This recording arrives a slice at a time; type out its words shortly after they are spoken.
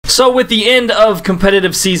So with the end of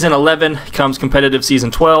competitive season 11 comes competitive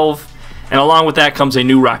season 12. And along with that comes a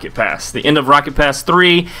new Rocket Pass. The end of Rocket Pass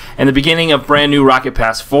 3 and the beginning of brand new Rocket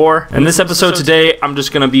Pass 4. In this episode today, I'm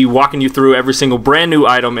just going to be walking you through every single brand new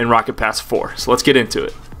item in Rocket Pass 4. So let's get into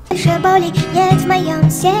it.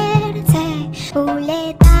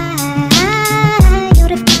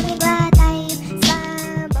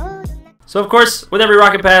 So of course, with every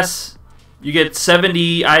Rocket Pass, you get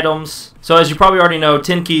 70 items. So as you probably already know,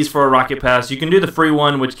 10 keys for a Rocket Pass. You can do the free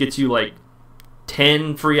one, which gets you like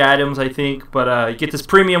 10 free items, I think, but you get this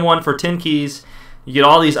premium one for 10 keys. You get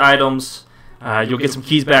all these items. You'll get some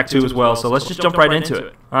keys back too as well, so let's just jump right into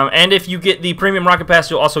it. And if you get the premium Rocket Pass,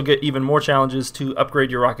 you'll also get even more challenges to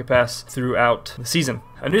upgrade your Rocket Pass throughout the season.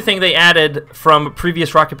 A new thing they added from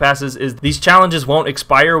previous Rocket Passes is these challenges won't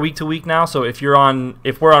expire week to week now, so if we're on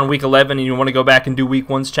week 11 and you want to go back and do week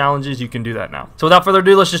 1's challenges, you can do that now. So without further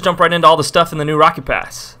ado, let's just jump right into all the stuff in the new Rocket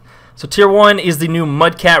Pass. So Tier 1 is the new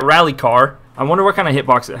Mudcat Rally Car. I wonder what kind of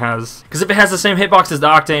hitbox it has. Because if it has the same hitbox as the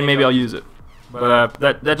Octane, maybe I'll use it. But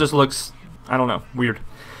that just looks, I don't know, weird.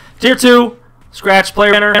 Tier 2, Scratch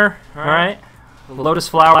Player Banner. Alright. Lotus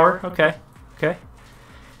Flower. Okay. Okay.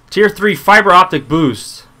 Tier 3, Fiber Optic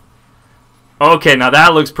Boost. Okay, now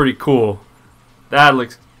that looks pretty cool. That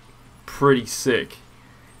looks pretty sick.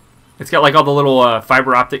 It's got like all the little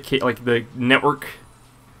fiber optic, like the network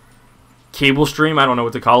cable stream. I don't know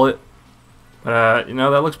what to call it. You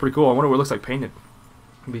know, that looks pretty cool. I wonder what it looks like painted.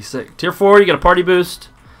 It'd be sick. Tier 4, you get a Party Boost.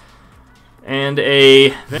 And a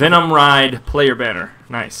Venom Ride Player Banner.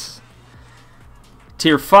 Nice.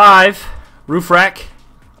 Tier 5, Roof Rack.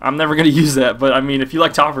 I'm never going to use that, but I mean, if you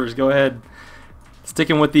like toppers, go ahead.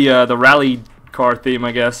 Sticking with the rally car theme,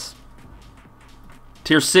 I guess.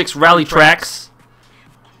 Tier 6, Rally Tracks.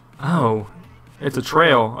 Oh, it's a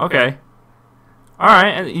trail. Okay.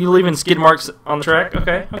 Alright, and you leaving skid marks on the track?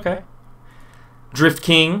 Okay, okay. Drift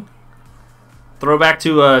King. Throwback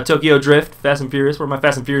to Tokyo Drift, Fast and Furious. Where are my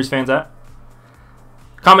Fast and Furious fans at?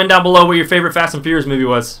 Comment down below what your favorite Fast and Furious movie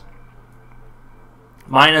was.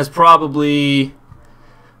 Mine is probably...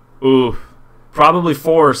 probably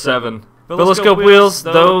 4 or 7. Philoscope wheels,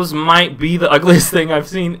 those might be the ugliest thing I've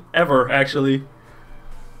seen ever, actually.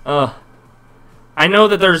 I know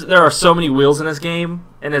that there are so many wheels in this game,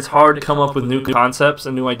 and it's hard to come up with new concepts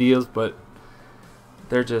and new ideas, but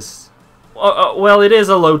they're just... well, it is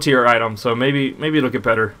a low tier item, so maybe it'll get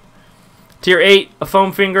better. Tier 8, a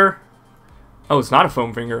foam finger. Oh, it's not a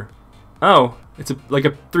foam finger. Oh, it's like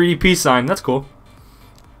a 3D peace sign. That's cool.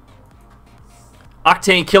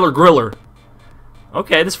 Octane Killer Griller.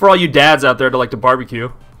 Okay, this is for all you dads out there that like to barbecue.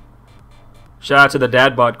 Shout out to the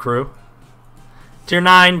Dad Bod crew. Tier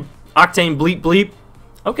 9, Octane Bleep Bleep.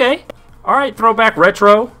 Okay. Alright, throwback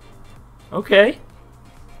retro. Okay.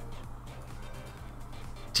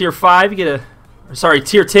 Tier 5, you get a... Sorry,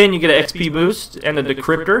 Tier 10, you get an XP boost and a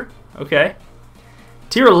decryptor. Okay.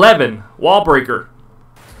 Tier 11, Wall Breaker.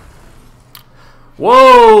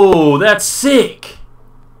 Whoa, that's sick.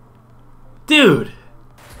 Dude.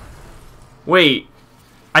 Wait.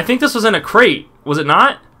 I think this was in a crate. Was it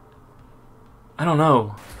not? I don't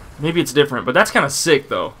know. Maybe it's different, but that's kind of sick,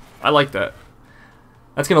 though. I like that.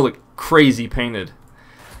 That's going to look crazy painted.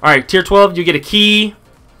 Alright, Tier 12, you get a key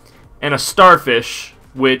and a starfish,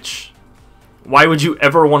 which... Why would you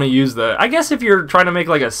ever want to use that? I guess if you're trying to make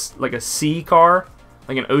like a sea car,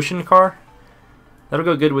 like an ocean car, that'll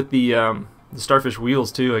go good with the starfish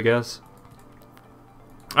wheels too, I guess.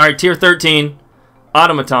 Alright, Tier 13,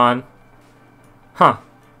 Automaton. Huh.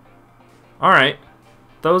 Alright.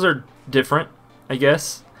 Those are different, I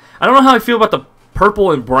guess. I don't know how I feel about the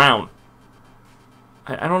purple and brown.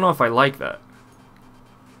 I don't know if I like that.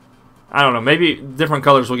 I don't know. Maybe different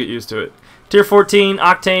colors will get used to it. Tier 14,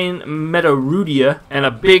 Octane Metarudia, and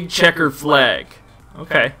a big checkered flag.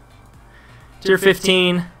 Okay. Tier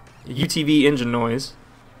 15, UTV engine noise.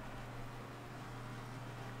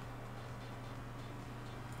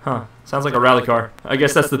 Huh. Sounds like a rally car. I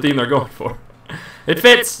guess that's the theme they're going for. It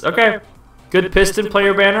fits. Okay. Good piston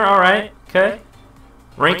player banner. Alright. Okay.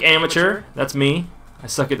 Rank amateur. That's me. I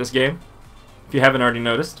suck at this game, if you haven't already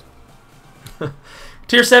noticed.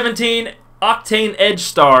 Tier 17, Octane Edge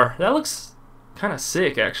Star. That looks kind of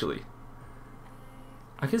sick, actually.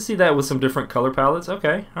 I can see that with some different color palettes.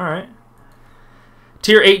 Okay, alright.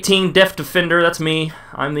 Tier 18, Def Defender. That's me.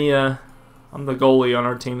 I'm the goalie on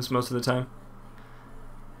our teams most of the time.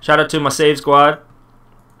 Shout out to my save squad.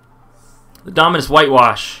 The Dominus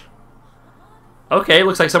Whitewash. Okay,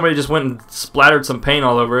 looks like somebody just went and splattered some paint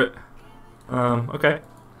all over it. Okay.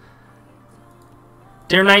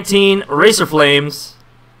 Tier 19, Racer Flames.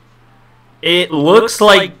 It looks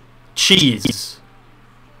like cheese.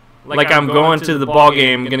 like I'm going to the ball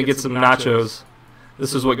game, gonna get some nachos.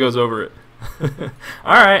 This is what goes over it.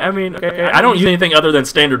 Alright, I mean, okay. I don't use anything other than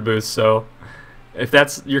standard boost, so if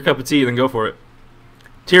that's your cup of tea, then go for it.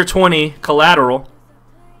 Tier 20, Collateral.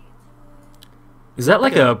 Is that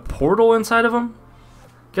like a portal inside of them?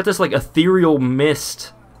 Got this like ethereal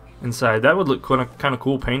mist inside. That would look kind of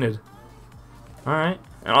cool painted. Alright.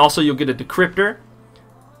 And also you'll get a Decryptor.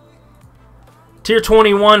 Tier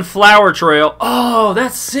 21, Flower Trail. Oh,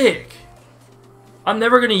 that's sick. I'm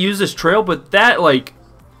never going to use this trail, but that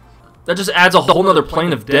just adds a whole nother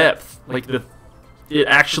plane of depth. Like it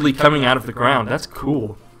actually coming out of the ground. That's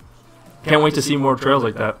cool. Can't wait to see more trails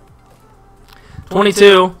like that.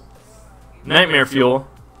 22, Nightmare Fuel.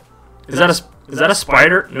 Is that a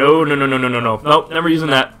spider? No. Nope, never using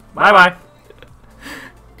that. Bye.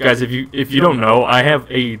 Guys, if you don't know, I have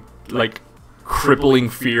a crippling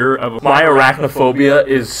fear of my arachnophobia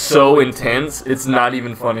is so intense, it's not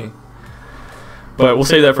even funny. But we'll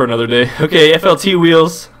save that for another day. Okay, FLT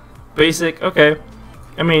wheels. Basic, okay.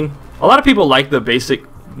 I mean, a lot of people like the basic,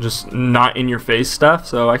 just not in your face stuff,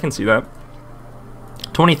 so I can see that.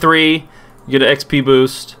 23, you get an XP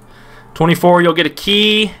boost. 24, you'll get a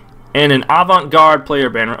key and an avant-garde player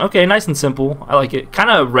banner. Okay, nice and simple. I like it. Kind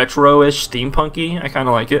of retro-ish, steampunky. I kind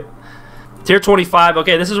of like it. Tier 25.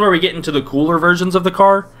 Okay, this is where we get into the cooler versions of the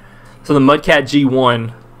car. So the Mudcat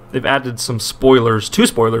G1, they've added some spoilers. 2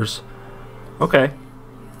 spoilers. Okay.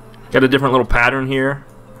 Got a different little pattern here.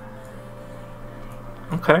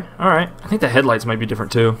 Okay, alright. I think the headlights might be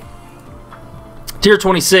different too. Tier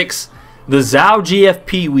 26. The Zhao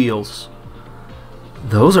GFP wheels.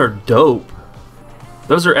 Those are dope.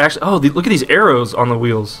 Those are actually... Oh, look at these arrows on the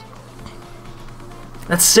wheels.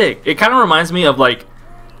 That's sick. It kind of reminds me of like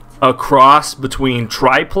a cross between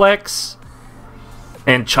Triplex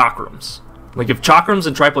and Chakrams. Like if Chakrams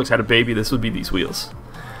and Triplex had a baby, this would be these wheels.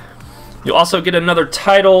 You'll also get another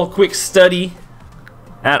title, quick study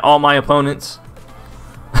at all my opponents.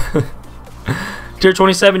 Tier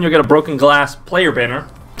 27, you'll get a broken glass player banner.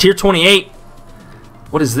 Tier 28,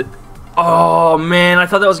 what is it? Oh man, I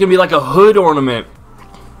thought that was gonna be like a hood ornament.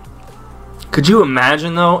 Could you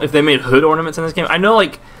imagine though if they made hood ornaments in this game? I know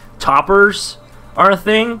like toppers are a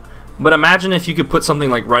thing, but imagine if you could put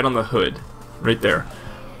something like right on the hood, right there.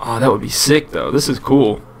 Oh, that would be sick though. This is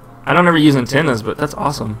cool. I don't ever use antennas, but that's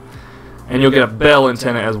awesome. And you'll get a bell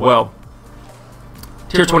antenna as well.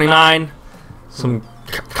 Tier 29, some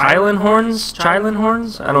Kylan horns? Chylin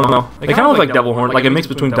horns? I don't know. They kind of look like devil horns, like a mix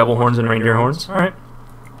between devil horns and reindeer horns. Alright.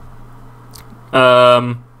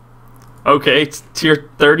 Okay, it's tier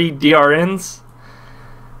 30 DRNs.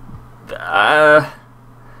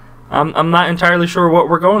 I'm not entirely sure what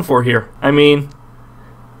we're going for here. I mean,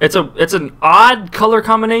 it's an odd color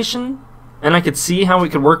combination, and I could see how we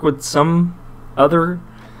could work with some other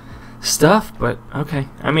stuff, but okay.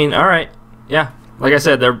 I mean, alright. Yeah. Like I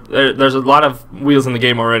said, there's a lot of wheels in the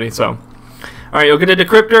game already, so. Alright, you'll get a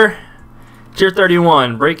Decryptor. Tier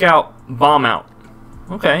 31, Breakout, Bomb Out.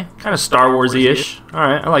 Okay, kind of Star Wars-y-ish.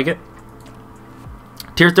 Alright, I like it.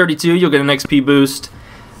 Tier 32, you'll get an XP boost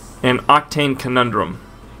and Octane Conundrum.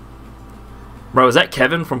 Bro, is that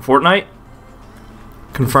Kevin from Fortnite?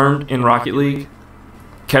 Confirmed in Rocket League.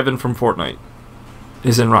 Kevin from Fortnite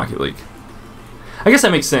is in Rocket League. I guess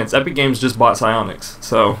that makes sense. Epic Games just bought Psyonix,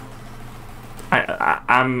 so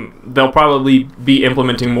they'll probably be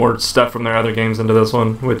implementing more stuff from their other games into this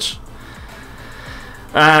one, which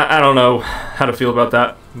I don't know how to feel about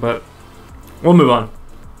that, but we'll move on.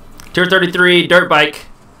 Tier 33, Dirt Bike.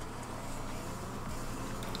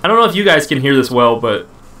 I don't know if you guys can hear this well, but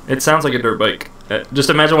it sounds like a dirt bike. Just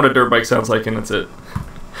imagine what a dirt bike sounds like, and that's it.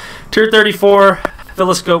 Tier 34,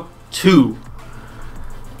 Philoscope 2.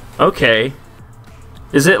 Okay.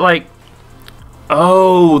 Is it like...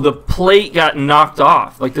 Oh, the plate got knocked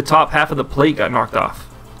off. Like the top half of the plate got knocked off.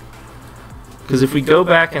 Because if we go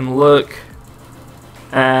back and look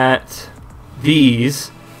at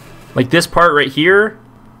these, like this part right here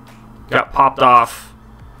got popped off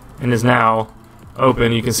and is now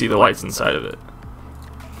open. You can see the lights inside of it.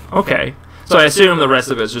 Okay. So I assume the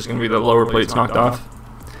rest of it's just going to be the lower plates knocked off.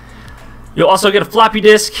 You'll also get a floppy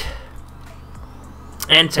disk,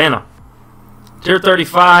 antenna. Tier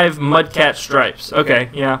 35, Mudcat stripes. Okay,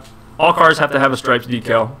 yeah. All cars have to have a stripes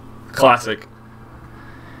decal. Classic.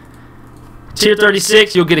 Tier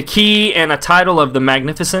 36, you'll get a key and a title of the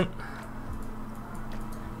Magnificent,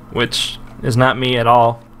 which is not me at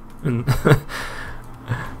all.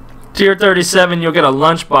 Tier 37, you'll get a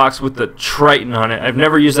lunchbox with the Triton on it. I've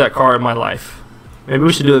never used that car in my life. Maybe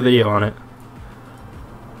we should do a video on it.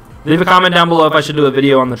 Leave a comment down below if I should do a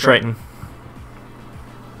video on the Triton.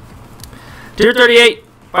 Tier 38,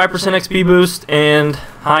 5% XP boost, and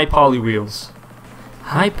high poly wheels.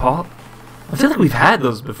 High poly? I feel like we've had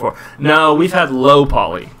those before. No, we've had low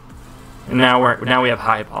poly. And now we have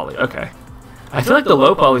high poly. Okay. I feel like the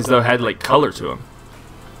low polys though had like color to them.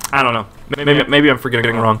 I don't know. Maybe I'm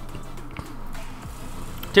forgetting wrong.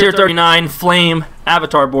 Tier 39 Flame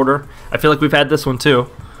Avatar Border. I feel like we've had this one too.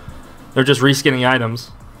 They're just reskinning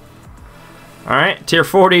items. Alright, Tier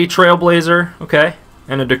 40 Trailblazer. Okay.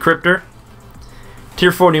 And a Decryptor.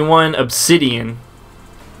 Tier 41 Obsidian.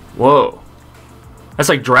 Whoa. That's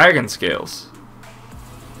like dragon scales.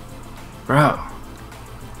 Bro.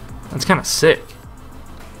 That's kind of sick.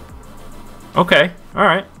 Okay.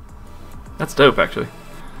 Alright. That's dope actually.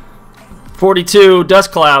 42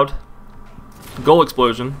 Dust Cloud. Goal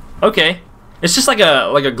Explosion. Okay. It's just like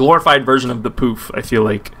a glorified version of the Poof, I feel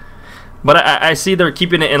like. But I see they're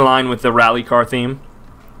keeping it in line with the rally car theme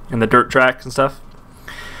and the dirt tracks and stuff.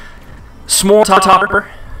 S'more Topper.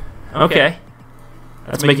 Okay.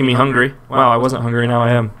 That's making me hungry. Wow, I wasn't hungry, now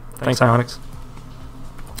I am. Thanks, Ionix.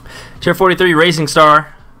 Tier 43 Racing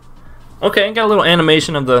Star. Okay, got a little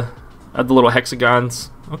animation of the little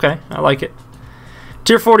hexagons. Okay, I like it.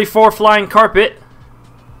 Tier 44 Flying Carpet.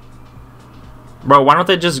 Bro, why don't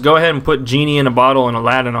they just go ahead and put Genie in a bottle and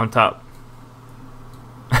Aladdin on top?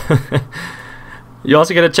 You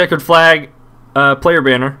also get a checkered flag player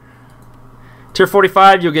banner. Tier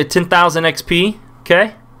 45, you'll get 10,000 XP.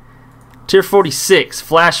 Okay. Tier 46,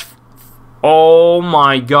 Flash. Oh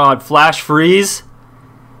my god, Flash Freeze.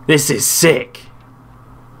 This is sick.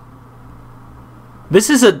 This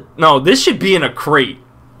is a. No, this should be in a crate.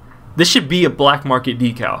 This should be a black market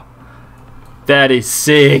decal. That is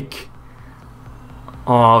sick.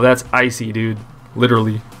 Oh, that's icy, dude.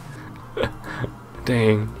 Literally.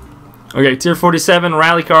 Dang. Okay, Tier 47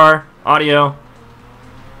 Rally Car Audio.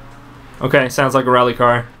 Okay, sounds like a rally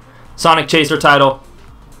car. Sonic Chaser title.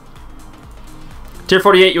 Tier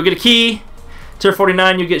 48, you'll get a key. Tier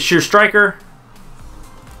 49, you'll get Sheer Striker.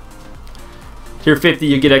 Tier 50,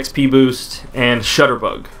 you get XP boost and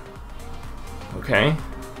Shutterbug. Okay.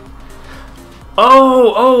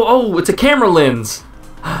 Oh, it's a camera lens.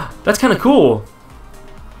 That's kind of cool.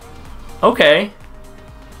 Okay.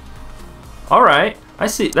 Alright, I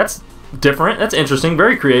see. That's different. That's interesting.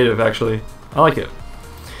 Very creative, actually. I like it.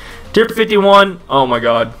 Tier 51. Oh my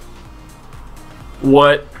god.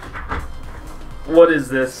 What? What is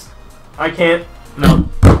this? I can't. No,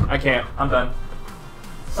 I can't. I'm done.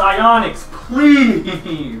 Psionics,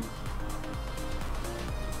 please!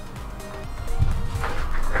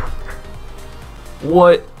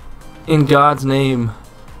 What in God's name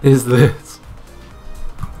is this?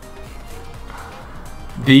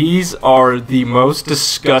 These are the most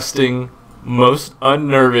disgusting, most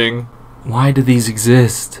unnerving. Why do these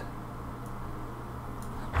exist?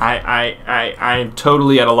 I'm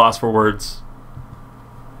totally at a loss for words.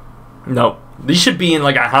 Nope. These should be in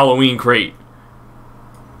like a Halloween crate.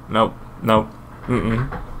 Nope. Nope.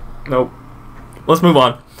 Nope. Let's move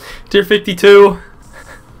on. Tier 52.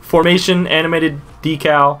 Formation animated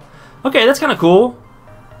decal. Okay, that's kind of cool.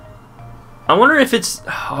 I wonder if it's...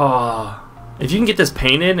 Oh, if you can get this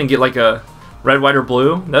painted and get like a red, white, or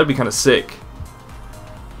blue, that would be kind of sick.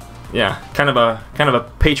 Yeah, kind of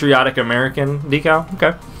a patriotic American decal.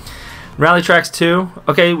 Okay. Rally Tracks 2.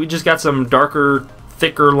 Okay, we just got some darker,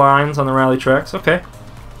 thicker lines on the rally tracks. Okay.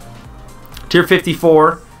 Tier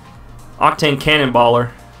 54. Octane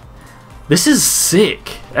Cannonballer. This is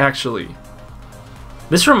sick, actually.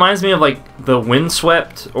 This reminds me of like the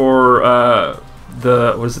Windswept or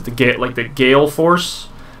the what is it? The Gale Force.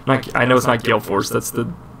 I know it's not Gale Force. That's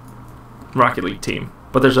the Rocket League team.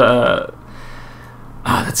 But there's a.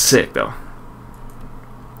 Ah, that's sick though.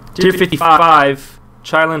 Tier 55.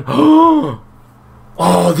 Chilin.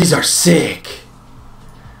 Oh, these are sick,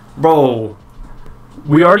 bro.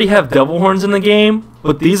 We already have devil horns in the game,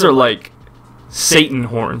 but these are like Satan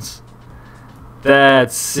horns.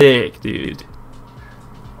 That's sick, dude.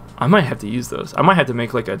 I might have to use those. I might have to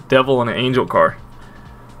make like a devil and an angel car.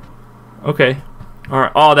 Okay.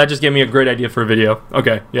 Alright. Oh, that just gave me a great idea for a video.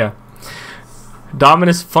 Okay, yeah.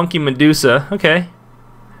 Dominus Funky Medusa. Okay.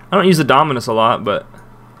 I don't use the Dominus a lot, but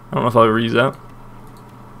I don't know if I'll ever use that.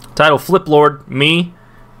 Title Flip Lord. Me.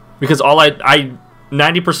 Because all I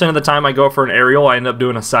 90% of the time I go for an aerial, I end up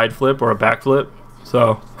doing a side flip or a back flip.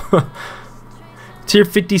 So. Tier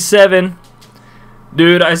 57.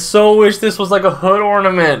 Dude, I so wish this was like a hood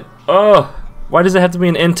ornament. Oh, why does it have to be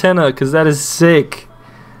an antenna? Because that is sick.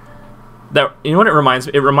 That, you know what it reminds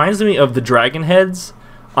me? It reminds me of the dragon heads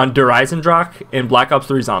on Der Eisendrache and Black Ops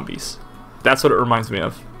 3 Zombies. That's what it reminds me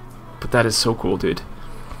of. But that is so cool, dude.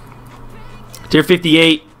 Tier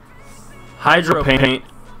 58. Hydro Paint.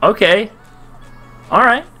 Okay.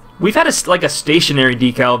 Alright. We've had like a stationary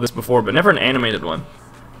decal of this before, but never an animated one.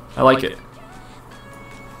 I like it.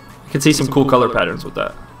 You can see some cool color patterns with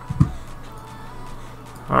that.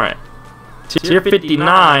 Alright. Tier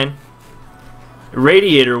 59.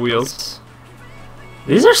 Radiator wheels.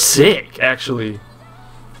 These are sick, actually.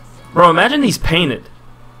 Bro, imagine these painted.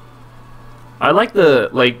 I like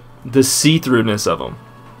the see-throughness of them.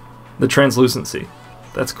 The translucency.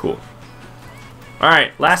 That's cool.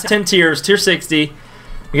 Alright, last 10 tiers. Tier 60.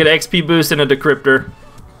 We get an XP boost and a decryptor.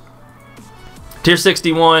 Tier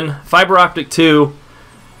 61. Fiber optic 2.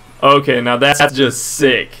 Okay, now that's just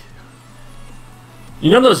sick. You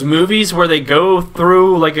know those movies where they go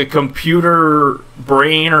through like a computer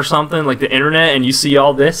brain or something, like the internet, and you see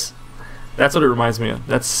all this? That's what it reminds me of.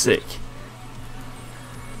 That's sick.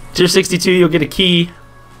 Tier 62, you'll get a key.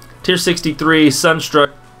 Tier 63,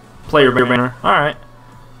 Sunstruck player banner. Alright.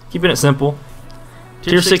 Keeping it simple.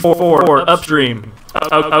 Tier 64, Upstream.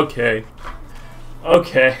 Okay.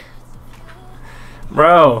 Okay.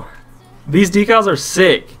 Bro, these decals are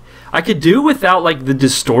sick. I could do without like the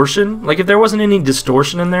distortion. Like if there wasn't any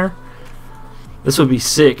distortion in there, this would be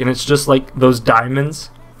sick. And it's just like those diamonds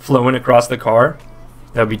flowing across the car.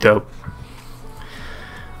 That'd be dope.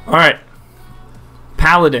 Alright.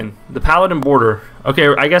 Paladin. The Paladin border. Okay,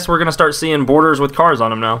 I guess we're going to start seeing borders with cars on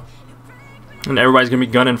them now. And everybody's going to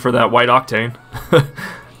be gunning for that white octane.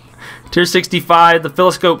 Tier 65, the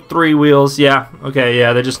Philoscope 3 wheels. Yeah, okay,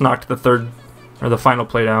 yeah, they just knocked the third, or the final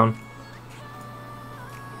play down.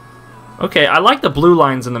 Okay, I like the blue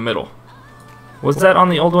lines in the middle. Was that on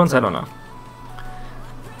the old ones? I don't know.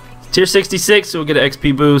 Tier 66, you'll get an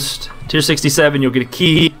XP boost. Tier 67, you'll get a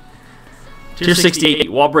key. Tier 68,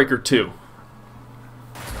 Wallbreaker 2.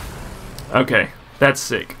 Okay, that's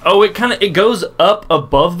sick. Oh, it goes up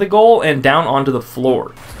above the goal and down onto the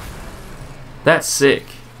floor. That's sick.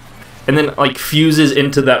 And then like fuses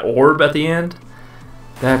into that orb at the end.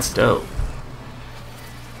 That's dope.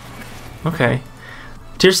 Okay.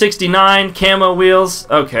 Tier 69, camo wheels.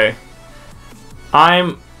 Okay.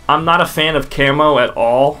 I'm not a fan of camo at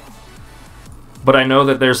all, but I know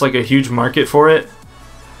that there's like a huge market for it.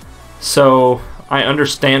 So I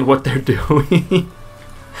understand what they're doing.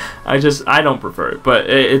 I don't prefer it, but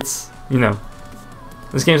it's, you know,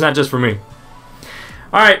 this game's not just for me.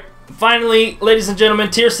 Alright, finally, ladies and gentlemen,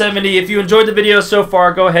 Tier 70. If you enjoyed the video so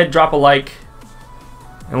far, go ahead, drop a like,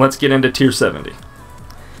 and let's get into Tier 70.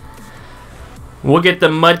 We'll get the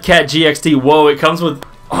Mudcat GXT. Whoa, it comes with...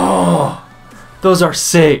 Oh, those are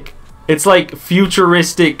sick. It's like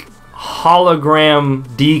futuristic hologram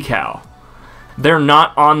decal. They're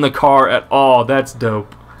not on the car at all. That's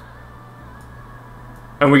dope.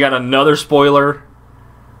 And we got another spoiler.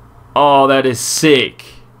 Oh, that is sick.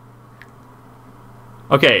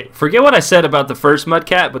 Okay, forget what I said about the first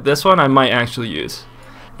Mudcat, but this one I might actually use.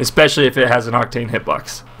 Especially if it has an octane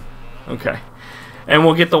hitbox. Okay. And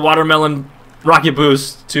we'll get the watermelon rocket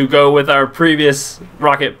boost to go with our previous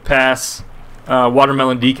rocket pass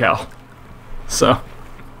watermelon decal. So.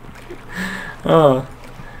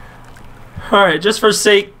 Alright, just for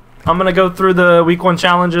sake, I'm going to go through the week 1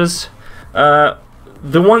 challenges.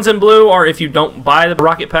 The ones in blue are if you don't buy the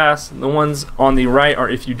rocket pass. The ones on the right are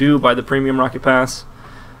if you do buy the premium rocket pass.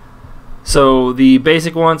 So the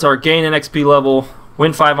basic ones are gain an XP level,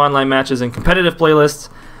 win 5 online matches and competitive playlists,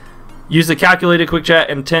 use the calculated quick chat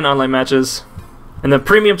in 10 online matches. And the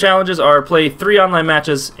premium challenges are play 3 online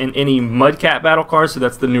matches in any Mudcat battle car, so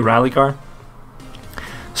that's the new rally car.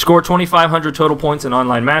 Score 2,500 total points in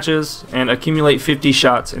online matches, and accumulate 50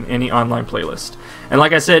 shots in any online playlist. And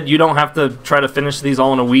like I said, you don't have to try to finish these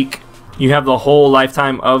all in a week. You have the whole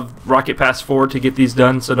lifetime of Rocket Pass 4 to get these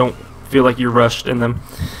done, so don't feel like you're rushed in them.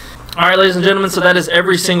 Alright, ladies and gentlemen, so that is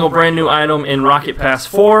every single brand new item in Rocket Pass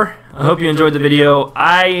 4. I hope you enjoyed the video.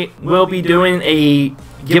 I will be doing a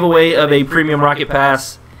giveaway of a premium Rocket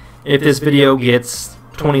Pass if this video gets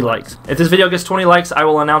 20 likes. If this video gets 20 likes, I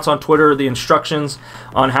will announce on Twitter the instructions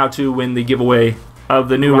on how to win the giveaway of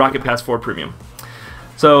the new Rocket Pass 4 Premium.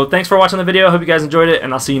 So thanks for watching the video. I hope you guys enjoyed it,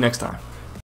 and I'll see you next time.